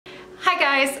Hi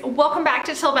guys, welcome back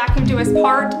to Till Vacuum Do Us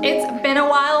Part. It's been a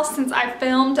while since I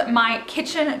filmed my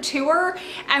kitchen tour,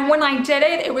 and when I did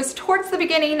it, it was towards the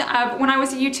beginning of when I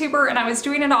was a YouTuber and I was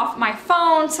doing it off my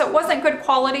phone, so it wasn't good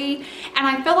quality. And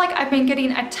I feel like I've been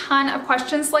getting a ton of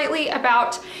questions lately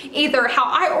about either how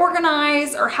I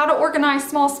organize or how to organize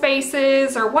small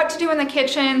spaces or what to do in the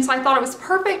kitchen, so I thought it was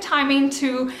perfect timing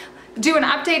to do an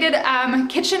updated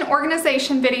kitchen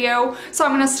organization video. So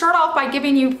I'm going to start off by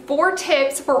giving you 4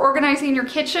 tips for organizing your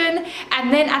kitchen,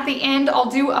 and then at the end I'll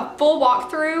do a full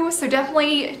walkthrough, so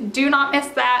definitely do not miss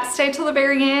that. Stay till the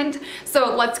very end.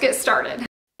 So let's get started.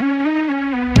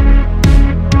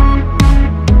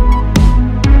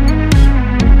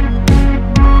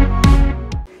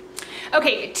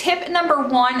 Okay, tip number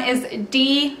 1 is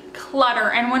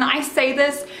declutter. And when I say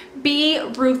this, be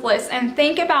ruthless and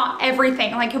think about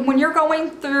everything. Like when you're going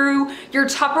through your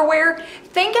Tupperware,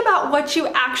 think about what you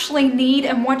actually need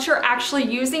and what you're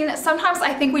actually using. Sometimes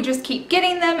I think we just keep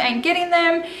getting them, and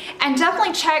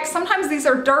definitely check. Sometimes these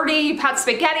are dirty, you've had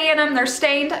spaghetti in them, they're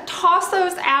stained. Toss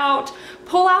those out.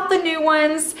 Pull out the new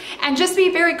ones, and just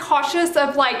be very cautious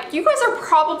of, like, you guys are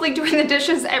probably doing the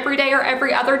dishes every day or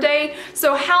every other day,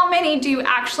 so how many do you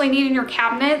actually need in your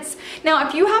cabinets? Now,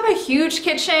 if you have a huge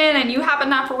kitchen and you have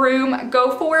enough room,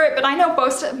 go for it, but I know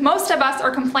most of us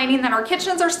are complaining that our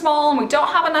kitchens are small and we don't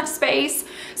have enough space.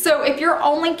 So if you're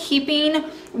only keeping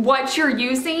what you're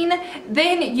using,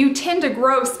 then you tend to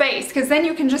grow space, because then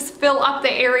you can just fill up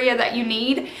the area that you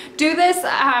need. Do this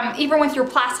even with your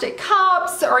plastic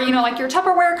cups, or like your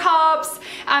Tupperware cups.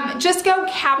 Just go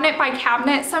cabinet by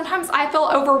cabinet. Sometimes I feel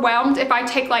overwhelmed if I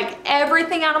take like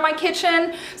everything out of my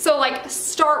kitchen. So like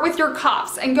start with your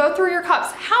cups and go through your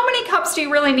cups. How many cups do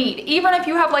you really need? Even if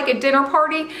you have like a dinner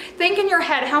party, think in your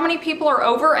head how many people are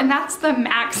over, and that's the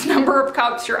max number of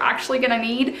cups you're actually gonna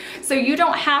need. So you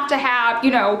don't have to have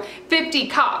 50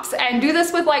 cups. And do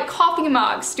this with like coffee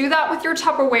mugs, do that with your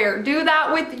Tupperware, do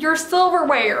that with your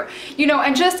silverware,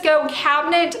 and just go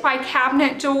cabinet by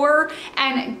cabinet door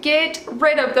and get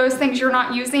rid of those things you're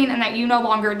not using and that you no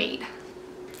longer need.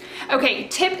 Okay,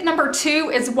 tip number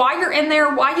 2 is while you're in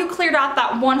there, while you cleared out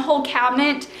that one whole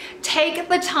cabinet, take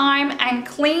the time and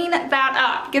clean that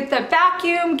up. Get the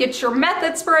vacuum, get your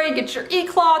method spray, get your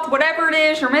e-cloth, whatever it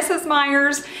is, your Mrs.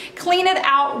 Meyer's, clean it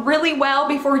out really well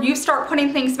before you start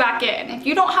putting things back in. If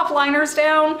you don't have liners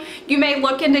down, you may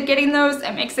look into getting those.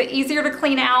 It makes it easier to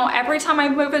clean out. Every time I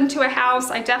move into a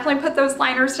house, I definitely put those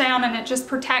liners down, and it just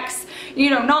protects,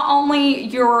 not only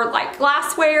your like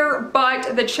glassware,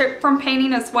 but the chip from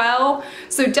painting as well.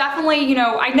 So definitely,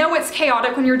 I know it's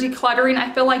chaotic when you're decluttering.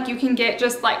 I feel like you can get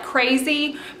just like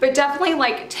crazy, but definitely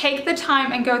like take the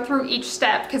time and go through each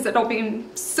step, because it'll be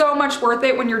so much worth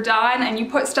it when you're done and you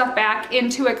put stuff back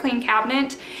into a clean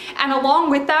cabinet. And along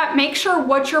with that, make sure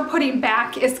what you're putting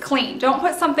back is clean. Don't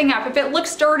put something up. If it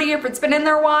looks dirty, if it's been in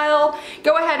there a while,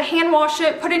 go ahead, hand wash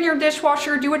it, put it in your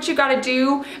dishwasher, do what you gotta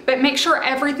do, but make sure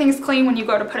everything's clean when you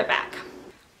go to put it back.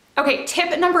 Okay,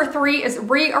 tip number 3 is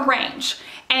rearrange.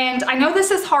 And I know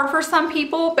this is hard for some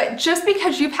people, but just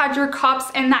because you've had your cups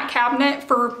in that cabinet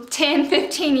for 10,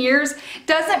 15 years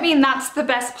doesn't mean that's the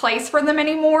best place for them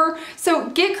anymore. So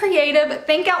get creative,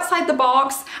 think outside the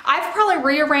box. I've probably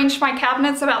rearranged my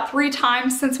cabinets about 3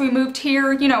 times since we moved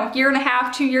here, year and a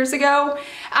half, 2 years ago,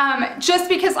 just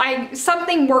because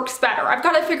something works better. I've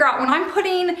got to figure out when I'm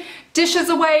putting dishes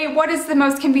away, what is the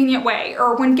most convenient way?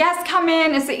 Or when guests come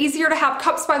in, is it easier to have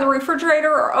cups by the refrigerator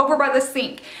or over by the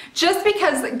sink? Just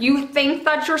because you think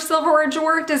that's your silverware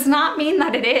drawer does not mean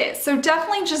that it is. So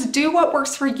definitely just do what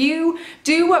works for you.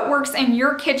 Do what works in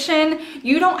your kitchen.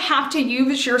 You don't have to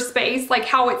use your space like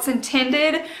how it's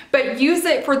intended, but use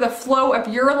it for the flow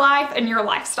of your life and your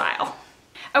lifestyle.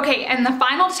 Okay, and the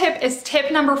final tip is tip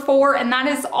number 4, and that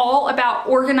is all about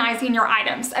organizing your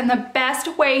items. And the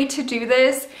best way to do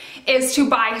this is to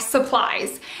buy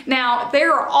supplies. Now,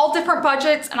 there are all different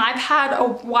budgets, and I've had a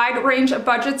wide range of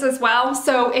budgets as well.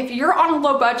 So if you're on a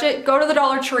low budget, go to the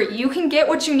Dollar Tree. You can get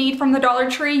what you need from the Dollar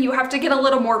Tree. You have to get a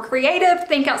little more creative,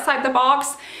 think outside the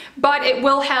box, but it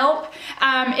will help.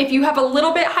 If you have a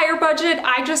little bit higher budget,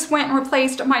 I just went and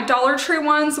replaced my Dollar Tree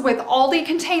ones with Aldi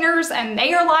containers, and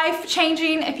they are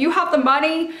life-changing. If you have the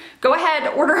money, go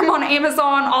ahead, order them on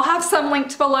Amazon. I'll have some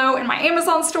linked below in my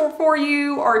Amazon store for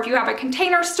you, or if you have a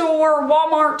container store,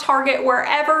 Walmart, Target,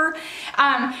 wherever.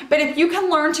 But if you can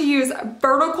learn to use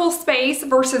vertical space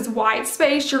versus wide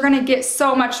space, you're gonna get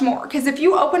so much more. Because if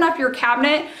you open up your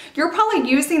cabinet, you're probably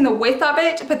using the width of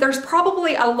it, but there's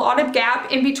probably a lot of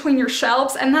gap in between your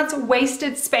shelves, and that's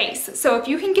wasted space. So if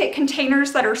you can get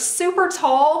containers that are super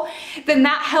tall, then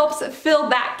that helps fill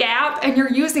that gap, and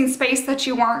you're using space that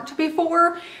you weren't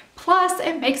before. Plus,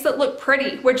 it makes it look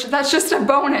pretty, which that's just a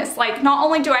bonus. Like, not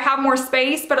only do I have more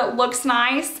space, but it looks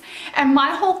nice. And my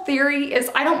whole theory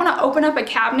is I don't want to open up a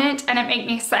cabinet and it make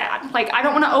me sad. Like, I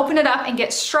don't want to open it up and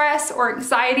get stress or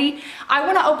anxiety. I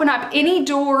want to open up any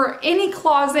door, any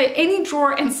closet, any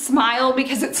drawer and smile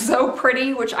because it's so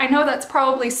pretty, which I know that's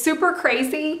probably super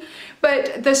crazy.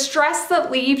 But the stress that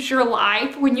leaves your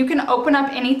life when you can open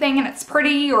up anything and it's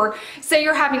pretty, or say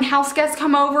you're having house guests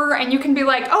come over and you can be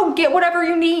like, oh, get whatever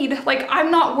you need. Like, I'm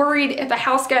not worried if the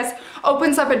house guest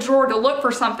opens up a drawer to look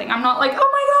for something. I'm not like, oh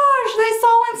my gosh, they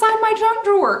saw inside my junk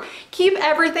drawer. Keep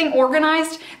everything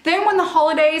organized. Then when the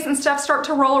holidays and stuff start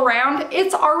to roll around,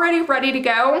 it's already ready to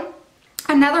go.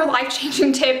 Another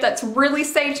life-changing tip that's really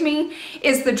saved me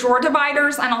is the drawer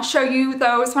dividers, and I'll show you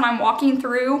those when I'm walking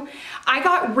through. I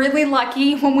got really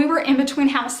lucky when we were in between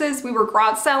houses. We were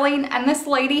garage selling, and this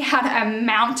lady had a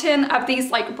mountain of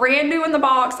these, like, brand new in the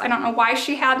box. I don't know why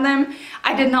she had them.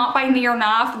 I did not buy near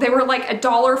enough. They were like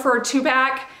 $1 for a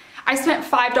 2-pack. I spent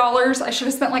 $5. I should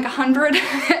have spent like $100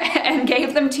 and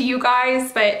gave them to you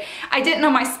guys, but I didn't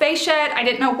know my space yet. I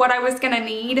didn't know what I was gonna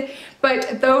need,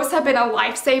 but those have been a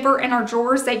lifesaver in our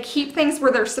drawers. They keep things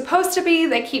where they're supposed to be.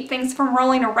 They keep things from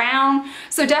rolling around.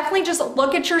 So definitely just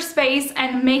look at your space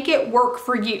and make it work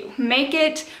for you. Make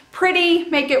it pretty,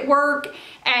 make it work,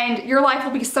 and your life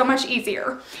will be so much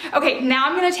easier. Okay, now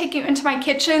I'm gonna take you into my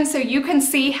kitchen so you can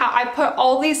see how I put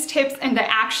all these tips into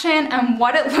action and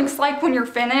what it looks like when you're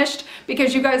finished,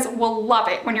 because you guys will love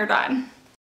it when you're done.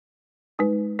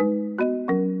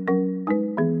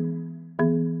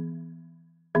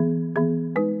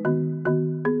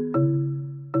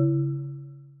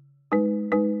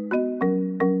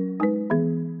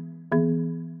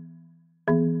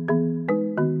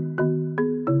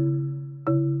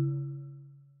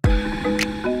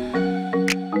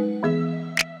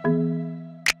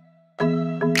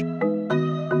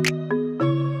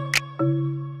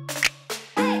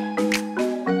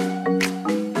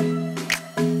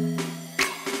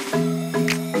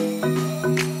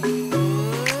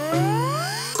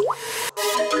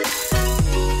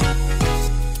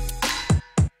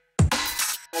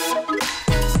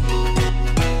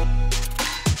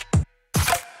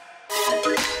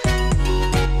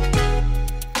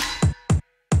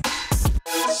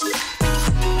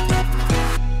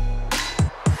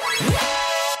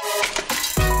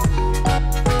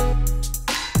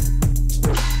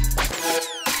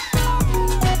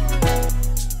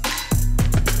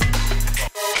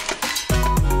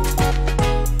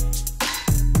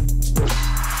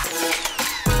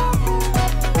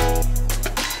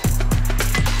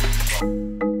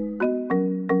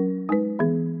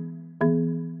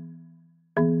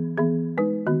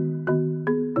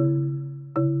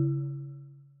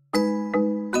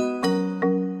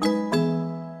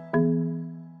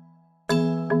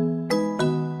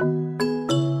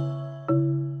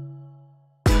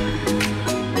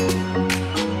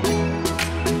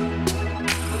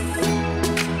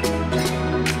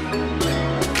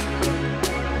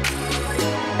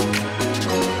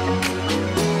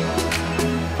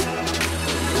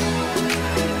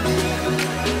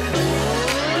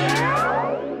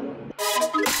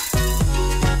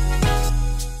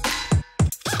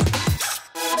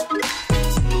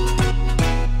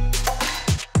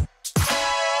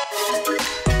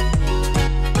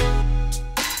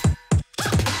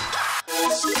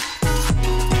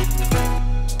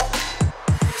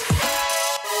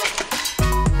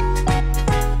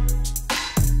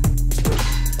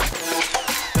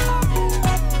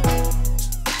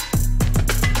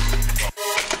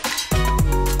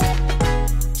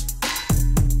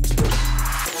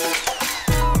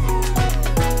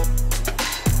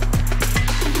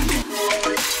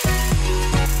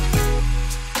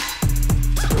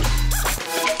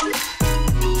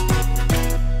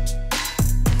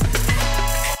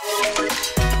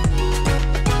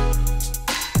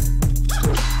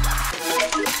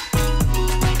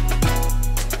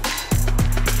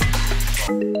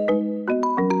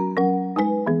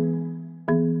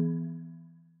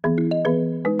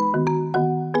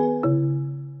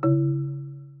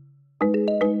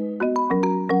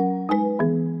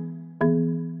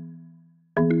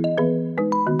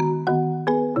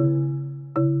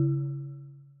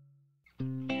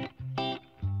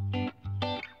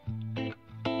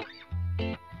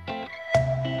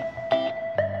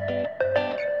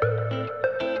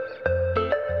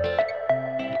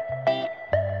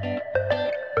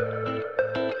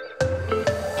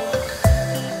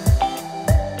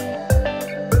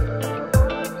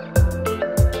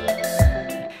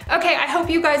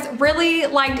 guys really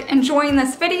liked enjoying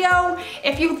this video.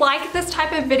 If you like this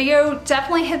type of video,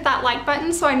 definitely hit that like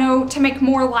button so I know to make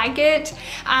more like it.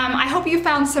 I hope you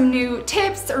found some new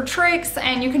tips or tricks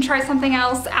and you can try something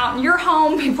else out in your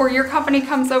home before your company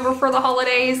comes over for the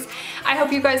holidays. I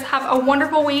hope you guys have a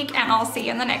wonderful week and I'll see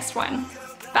you in the next one.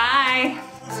 Bye.